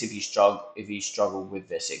sense if you struggle with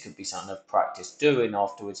this. It could be something of practice doing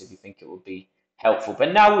afterwards if you think it would be helpful.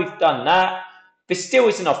 But now we've done that, this still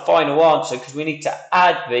isn't our final answer because we need to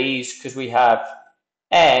add these because we have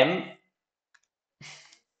m,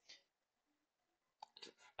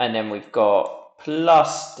 and then we've got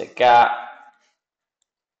plus the gap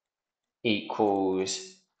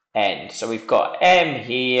equals n. So we've got m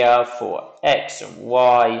here for x and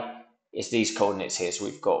y. It's these coordinates here. So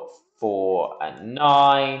we've got 4 and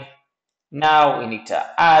 9. Now we need to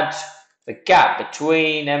add the gap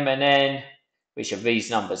between m and n, which are these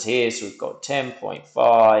numbers here. So we've got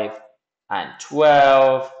 10.5 and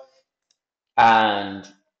 12. And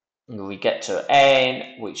we get to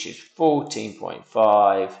n, which is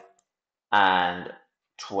 14.5 and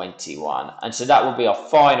 21. And so that will be our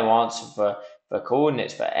final answer for the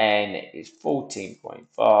coordinates for n is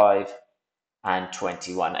 14.5 and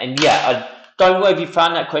 21. And yeah, I don't know if you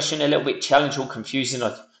found that question a little bit challenging or confusing.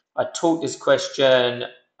 I taught this question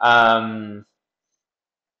I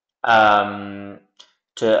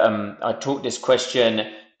taught this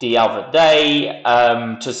question the other day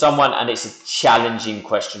to someone, and it's a challenging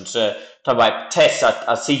question. So talking about Tess,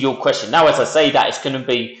 I see your question. Now, as I say that, it's going to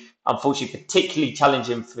be unfortunately particularly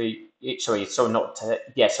challenging for you. Sorry, not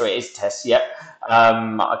sorry, it is Tess. Yeah,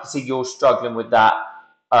 I can see you're struggling with that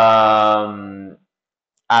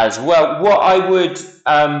as well. What I would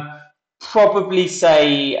probably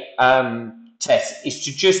say, Tess, is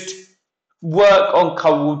to just work on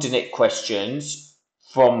coordinate questions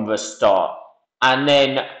from the start, and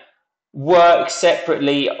then work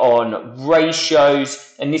separately on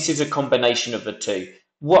ratios, and this is a combination of the two.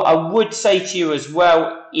 What I would say to you as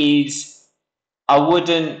well is I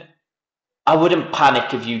wouldn't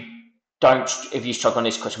panic if you struggle on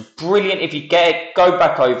this question. Brilliant if you get it, go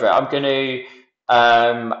back over it. I'm going to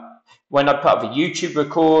when I put up a YouTube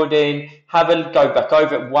recording, have a go back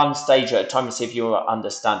over it one stage at a time and see if you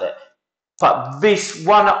understand it. But this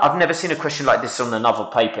one, I've never seen a question like this on another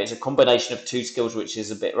paper. It's a combination of two skills, which is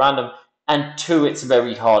a bit random, and two, it's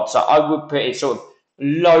very hard. So I would put it sort of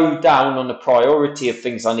low down on the priority of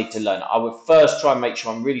things I need to learn. I would first try and make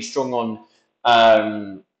sure I'm really strong on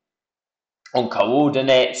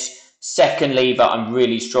coordinates. Secondly, that I'm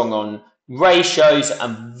really strong on ratios,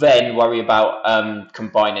 and then worry about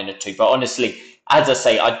combining the two. But honestly, as I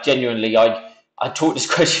say, I taught this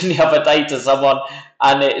question the other day to someone,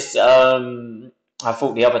 and it's I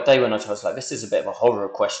thought the other day when I was like, this is a bit of a horror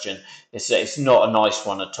question. It's not a nice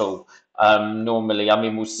one at all. Normally, I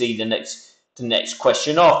mean, we'll see the next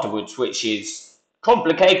question afterwards, which is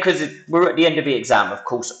complicated because we're at the end of the exam. Of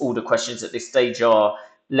course, all the questions at this stage are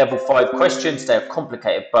level 5 questions. They're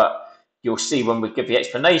complicated, but you'll see when we give the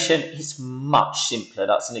explanation, it's much simpler.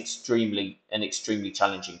 That's an extremely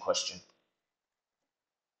challenging question.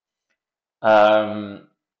 All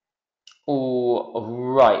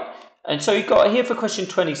right. And so we've got here for question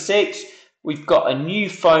 26, we've got a new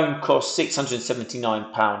phone costs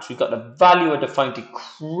 £679. We've got the value of the phone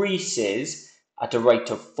decreases at a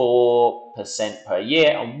rate of 4% per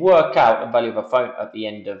year, and work out the value of a phone at the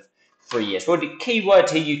end of 3 years. Well, the key word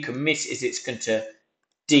here you can miss is it's going to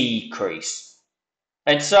decrease.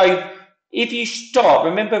 And so if you start,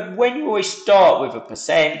 remember when you always start with a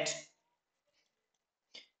percent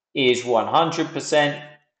is 100%.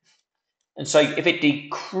 And so if it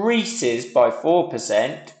decreases by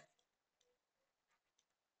 4%,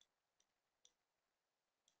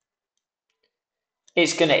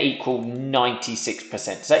 it's going to equal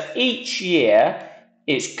 96%. So each year,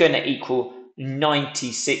 it's going to equal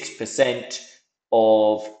 96%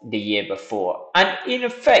 of the year before. And in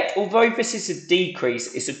effect, although this is a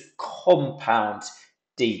decrease, it's a compound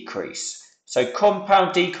decrease. So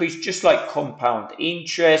compound decrease, just like compound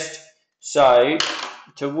interest. So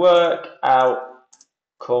to work out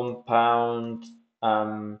compound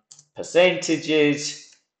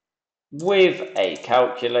percentages with a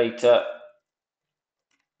calculator,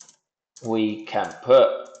 we can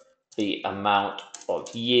put the amount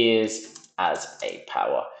of years as a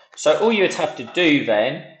power. So all you would have to do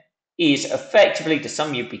then is effectively, the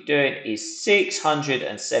sum you'd be doing is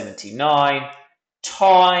 679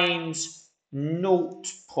 times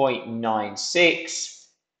 0.96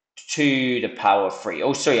 to the power 3.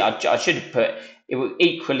 Oh, sorry, I should have put, it would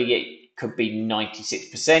equally, it could be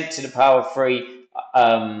 96% to the power 3.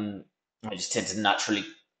 I just tend to naturally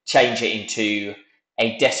change it into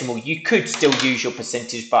a decimal. You could still use your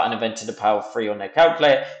percentage button and enter the power 3 on their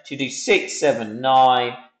calculator. So you do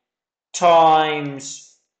 679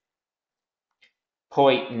 times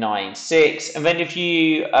 0.96, and then if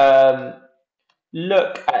you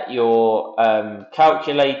look at your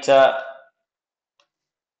calculator,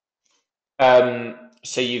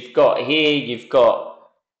 So you've got here, you've got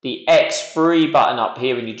the X3 button up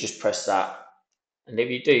here, and you just press that. And if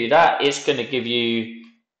you do that, it's going to give you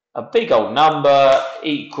a big old number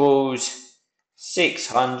equals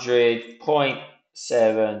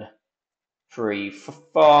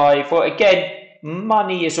 600.735. Well, again,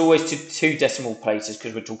 money is always to two decimal places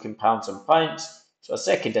because we're talking pounds and pence. So our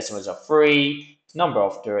second decimal is a 3. The number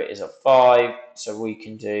after it is a 5. So we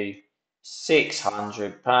can do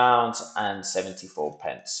 £600 and 74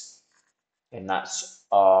 pence. And that's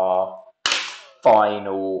our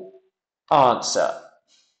final answer.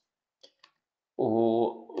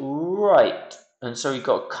 All right. And so we've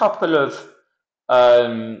got a couple of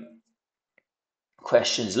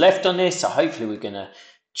questions left on this. So hopefully we're going to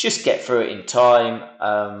just get through it in time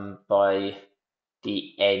by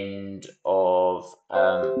the end of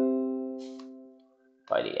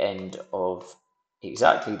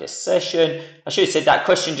exactly this session. I should have said that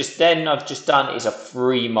question just then I've just done is a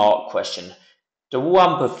 3-mark question. The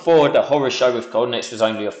one before, the horror show with coordinates, was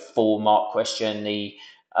only a 4-mark question. The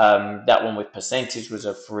that one with percentage was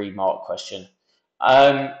a 3-mark question.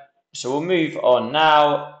 So we'll move on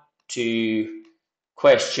now to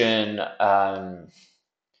question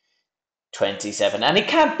 27. And it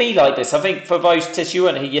can be like this. I think for those tests, you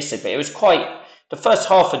weren't here yesterday, but it was quite, the first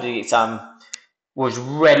half of the exam was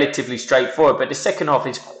relatively straightforward, but the second half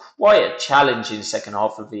is quite a challenging second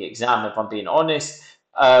half of the exam, if I'm being honest.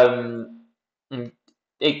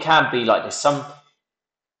 It can be like this.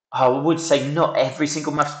 I would say not every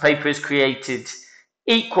single maths paper is created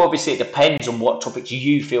equal. Obviously, it depends on what topics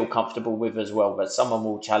you feel comfortable with as well, but some are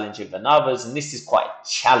more challenging than others, and this is quite a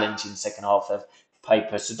challenging second half of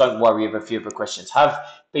paper, so don't worry if a few of the questions have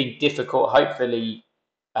been difficult. Hopefully,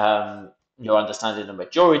 you're understanding the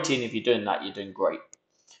majority, and if you're doing that, you're doing great.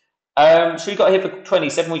 So we've got here for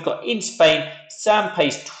 27, we've got in Spain, Sam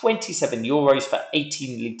pays €27 for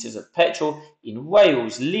 18 litres of petrol. In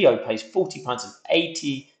Wales, Leo pays £40 and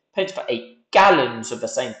 80 pence for 8 gallons of the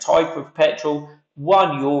same type of petrol.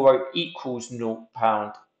 €1 equals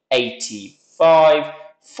 £0.85.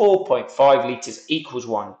 4.5 litres equals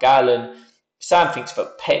 1 gallon. Sam thinks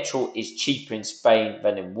that petrol is cheaper in Spain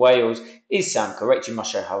than in Wales. Is Sam correct? You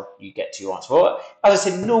must show how you get to your answer. Well, as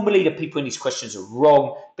I said, normally the people in these questions are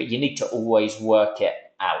wrong, but you need to always work it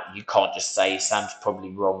out. You can't just say Sam's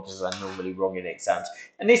probably wrong because I'm normally wrong in exams.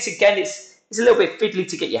 And this, again, it's a little bit fiddly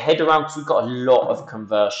to get your head around because we've got a lot of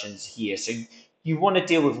conversions here. So you want to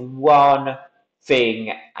deal with one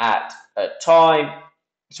thing at a time.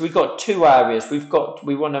 So we've got 2 areas. We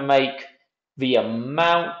want to make the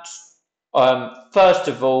amount. First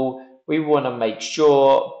of all, we want to make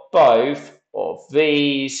sure both of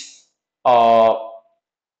these are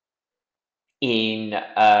in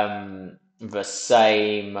the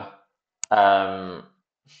same.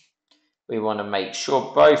 We want to make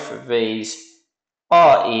sure both of these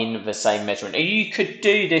are in the same measurement. And you could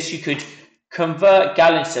do this. You could convert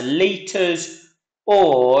gallons to litres,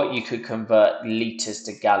 or you could convert litres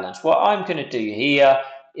to gallons. What I'm going to do here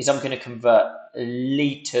is I'm going to convert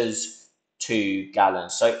litres to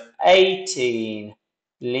gallons. So 18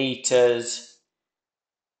 litres,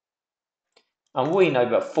 and we know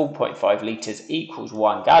that 4.5 litres equals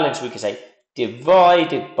 1 gallon, so we can say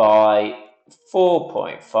divided by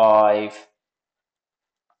 4.5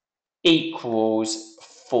 equals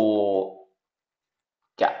 4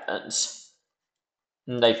 gallons.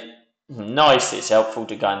 And nice, it's helpful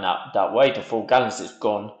to go in that way. To 4 gallons, it's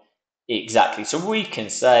gone exactly. So we can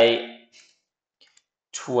say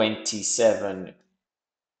 27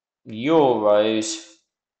 euros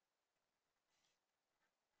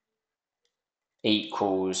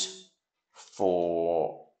equals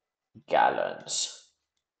 4 gallons.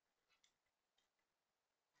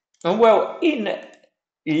 And well, in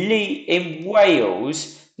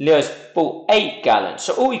Wales, Leo's bought 8 gallons.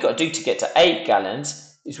 So all we've got to do to get to 8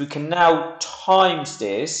 gallons is we can now times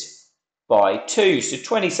this by 2. So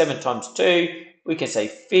 27 times 2, we can say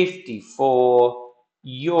 54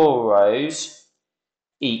 euros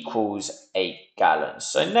equals 8 gallons.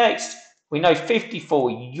 So next, we know 54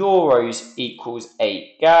 euros equals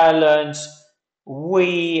 8 gallons.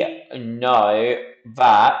 We know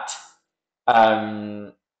that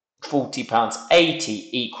 £40.80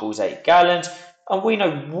 equals 8 gallons, and we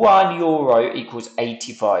know €1 equals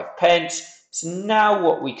 85 pence. So now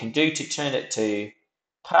what we can do to turn it to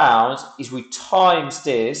pounds is we times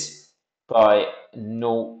this by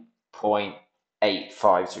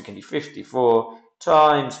 0.85. So we can do 54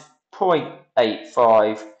 times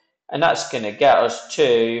 0.85, and that's going to get us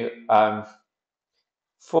to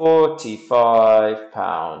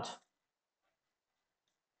 £45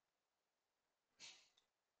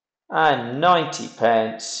 and 90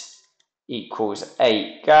 pence equals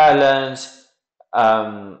 8 gallons.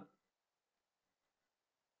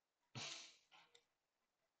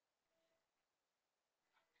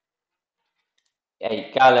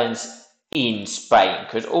 8 gallons in Spain,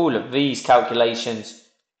 because all of these calculations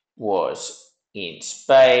was in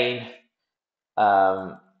Spain.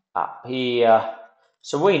 Up here,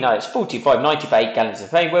 so we know it's 45.90 for 8 gallons of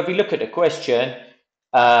Spain. Well, if we look at the question,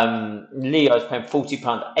 Leo's paying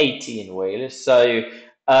 £40.80 in wheelers, so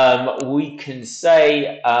we can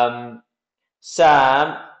say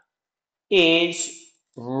Sam is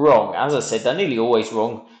wrong. As I said, they're nearly always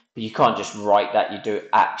wrong, but you can't just write that. You do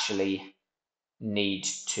actually need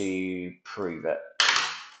to prove it.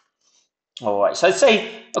 All right, so I'd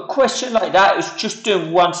say a question like that is just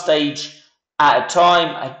doing one stage at a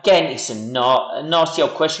time. Again, it's a nasty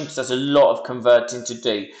old question because there's a lot of converting to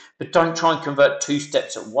do, but don't try and convert 2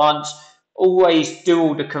 steps at once. Always do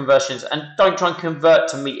all the conversions and don't try and convert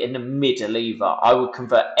to meet in the middle either. I would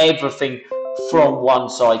convert everything from one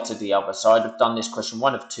side to the other. So I'd have done this question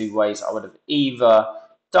one of 2 ways. I would have either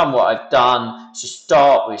done what I've done, so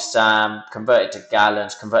start with Sam, convert it to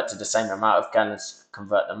gallons, convert to the same amount of gallons,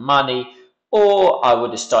 convert the money, or I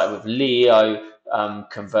would have started with Leo,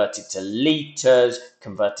 converted to litres,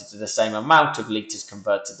 converted to the same amount of litres,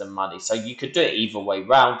 converted the money. So you could do it either way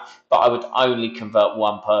round, but I would only convert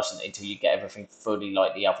one person until you get everything fully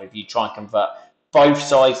like the other. If you try and convert both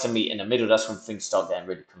sides to meet in the middle, that's when things start getting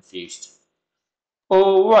really confused.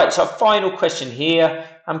 All right, so final question here.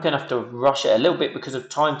 I'm going to have to rush it a little bit because of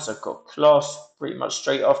time, so I've got class pretty much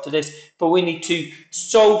straight after this. But we need to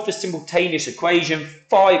solve the simultaneous equation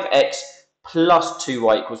 5x plus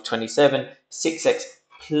 2y equals 27, 6x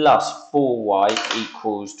plus 4y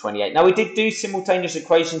equals 28. Now, we did do simultaneous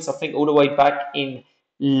equations, I think, all the way back in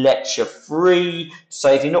lecture 3.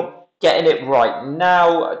 So if you're not getting it right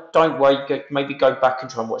now, don't worry, maybe go back and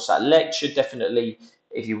try and watch that lecture. Definitely,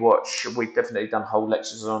 if you watch, we've definitely done whole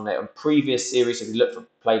lectures on it on previous series. If you look for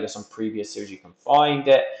playlists on previous series, you can find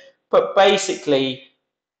it. But basically,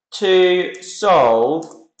 to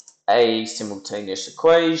solve a simultaneous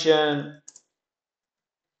equation,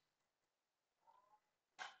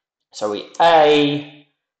 so we A,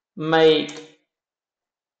 make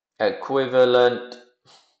equivalent,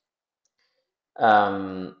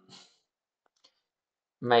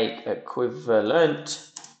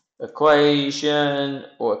 equation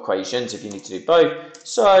or equations if you need to do both,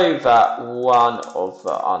 so that one of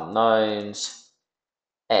the unknowns,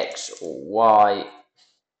 x or y,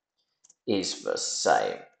 is the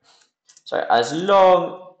same. So as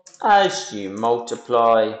long as you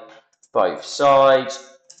multiply both sides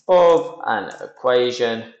of an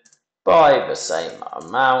equation by the same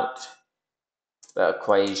amount, the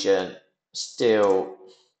equation still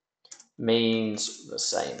means the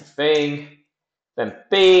same thing. Then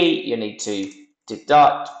B, you need to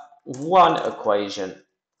deduct one equation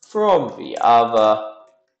from the other.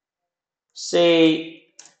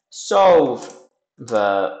 C, solve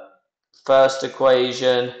the first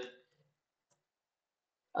equation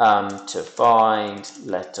to find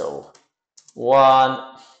letter 1.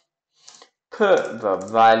 Put the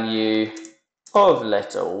value of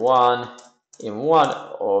letter 1 in one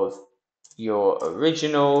of your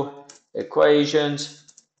original equations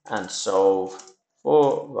and solve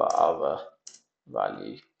for the other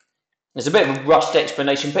value. There's a bit of a rushed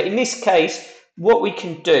explanation, but in this case, what we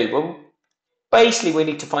can do, well, basically we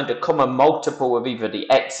need to find a common multiple of either the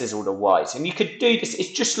x's or the y's. And you could do this,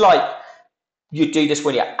 it's just like you do this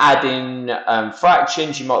when you're adding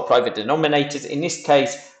fractions, you multiply the denominators. In this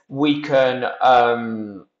case, we can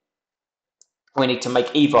we need to make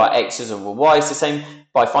either our x's or our y's the same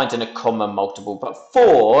by finding a common multiple. But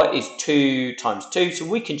 4 is 2 times 2, so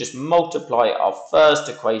we can just multiply our first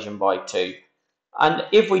equation by 2. And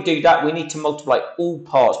if we do that, we need to multiply all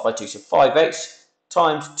parts by 2. So 5x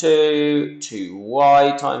times 2,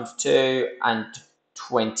 2y times 2, and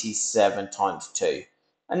 27 times 2.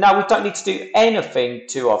 And now we don't need to do anything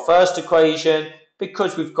to our first equation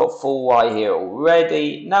because we've got 4y here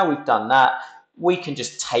already. Now we've done that, we can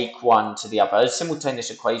just take one to the other. As simultaneous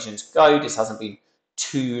equations go, this hasn't been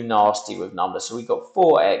too nasty with numbers. So we've got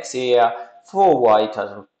 4x here, 4y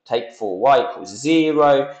times take 4y equals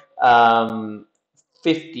 0.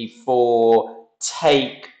 54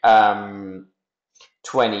 take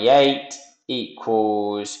 28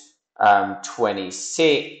 equals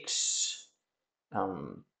 26.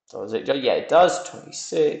 Does it? Yeah, it does,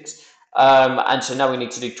 26. And so now we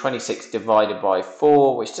need to do 26 divided by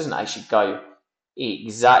 4, which doesn't actually go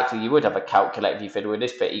exactly. You would have a calculator if you fiddle with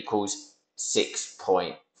this, but equals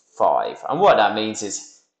 6.5. And what that means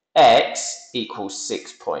is x equals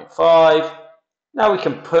 6.5. Now we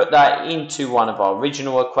can put that into one of our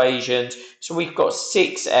original equations. So we've got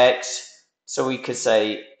 6x, so we could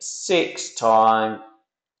say 6 times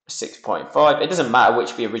 6.5. It doesn't matter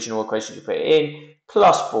which of the original equations you put it in,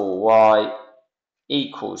 plus 4y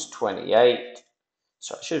equals 28.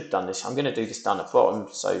 So I should have done this. I'm going to do this down the bottom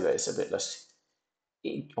so that it's a bit less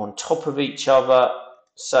on top of each other.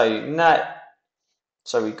 So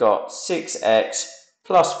we've got 6x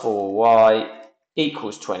plus 4y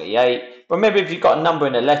equals 28. Remember, if you've got a number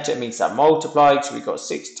in a letter, it means that multiplied. So we've got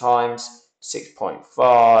 6 times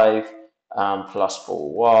 6.5 plus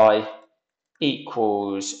 4y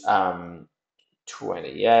equals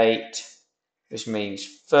 28. This means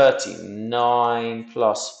 39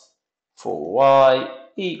 plus 4y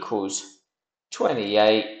equals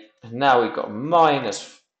 28. And now we've got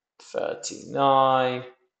minus 39,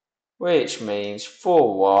 which means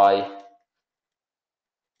 4y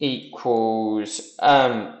equals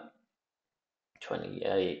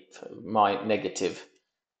 28 for my negative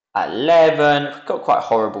 11. We've got quite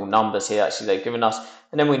horrible numbers here, actually, they've given us.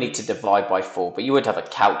 And then we need to divide by 4. But you would have a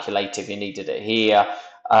calculator if you needed it here.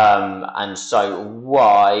 And so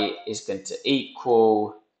y is going to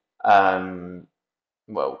equal,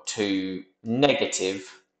 to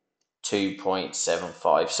negative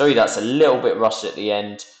 2.75. Sorry, that's a little bit rushed at the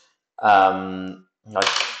end. I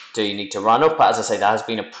do need to run off, but as I say, there has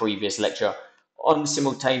been a previous lecture on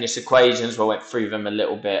simultaneous equations where I went through them a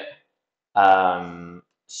little bit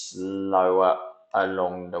slower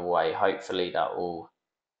along the way. Hopefully that all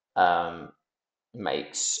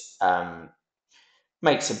makes a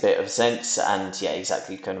bit of sense, and yeah,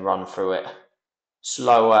 exactly, you can run through it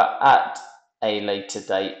slower at a later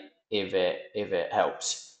date if it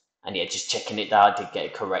helps. And yeah, just checking it that I did get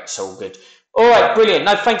it correct, so all good. All right, brilliant.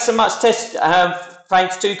 No, thanks so much, Tess.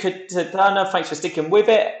 Thanks to Katana. Thanks for sticking with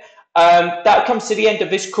it. That comes to the end of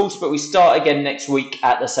this course, but we start again next week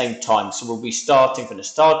at the same time. So we'll be starting from the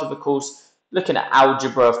start of the course, looking at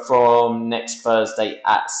algebra from next Thursday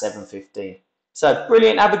at 7:15. So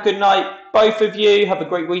brilliant. Have a good night, both of you. Have a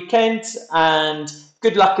great weekend, and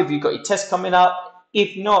good luck if you've got your test coming up.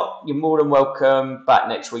 If not, you're more than welcome back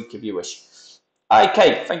next week if you wish.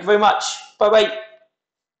 Okay, thank you very much. Bye-bye.